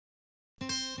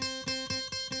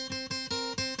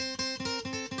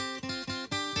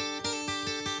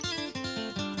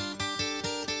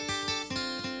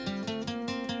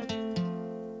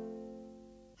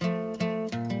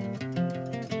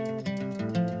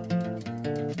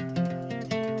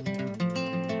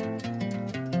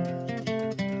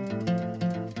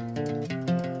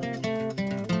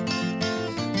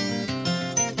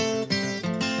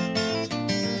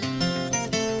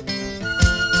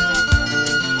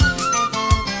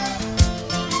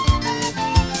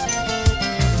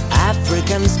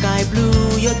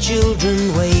your children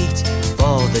wait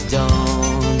for the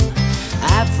dawn.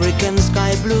 African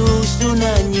sky blue, soon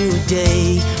a new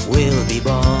day will be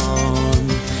born.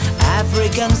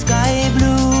 African sky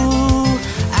blue,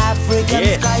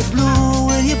 African sky blue,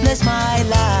 will you bless my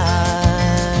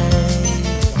life?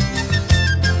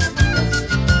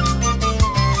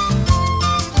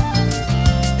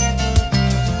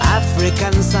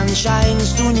 African sunshine,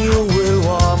 soon you will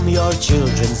warm your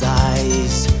children's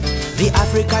eyes. The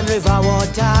African river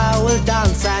water will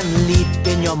dance and leap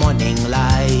in your morning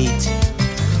light.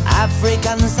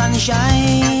 African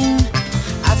sunshine,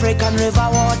 African river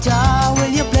water, will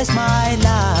you bless my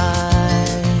life?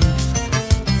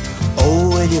 Oh,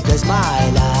 will you bless my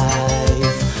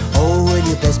life? Oh, will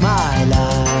you bless my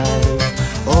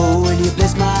life? Oh, will you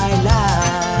bless my life?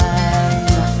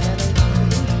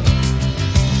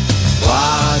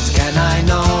 What can I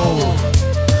know?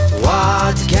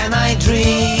 What can I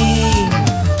dream?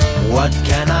 What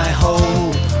can I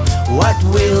hope? What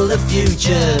will the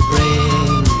future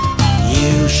bring?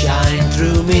 You shine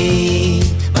through me,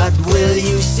 but will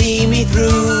you see me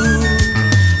through?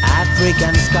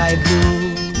 African sky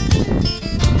blue.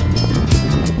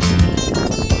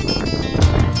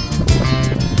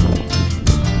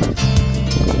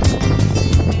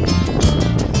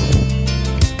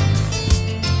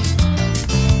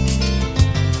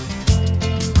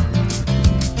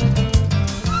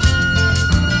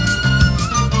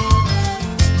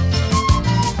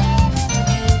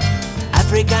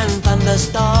 African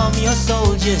thunderstorm, your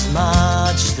soldiers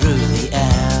march through the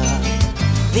air.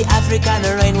 The African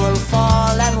rain will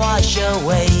fall and wash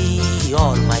away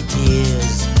all my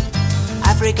tears.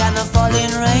 African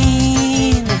falling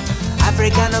rain,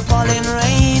 African falling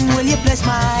rain, will you bless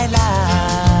my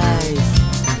life?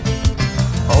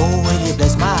 Oh, will you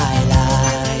bless my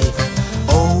life?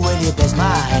 Oh, will you bless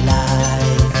my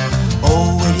life?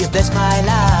 Oh, will you bless my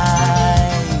life?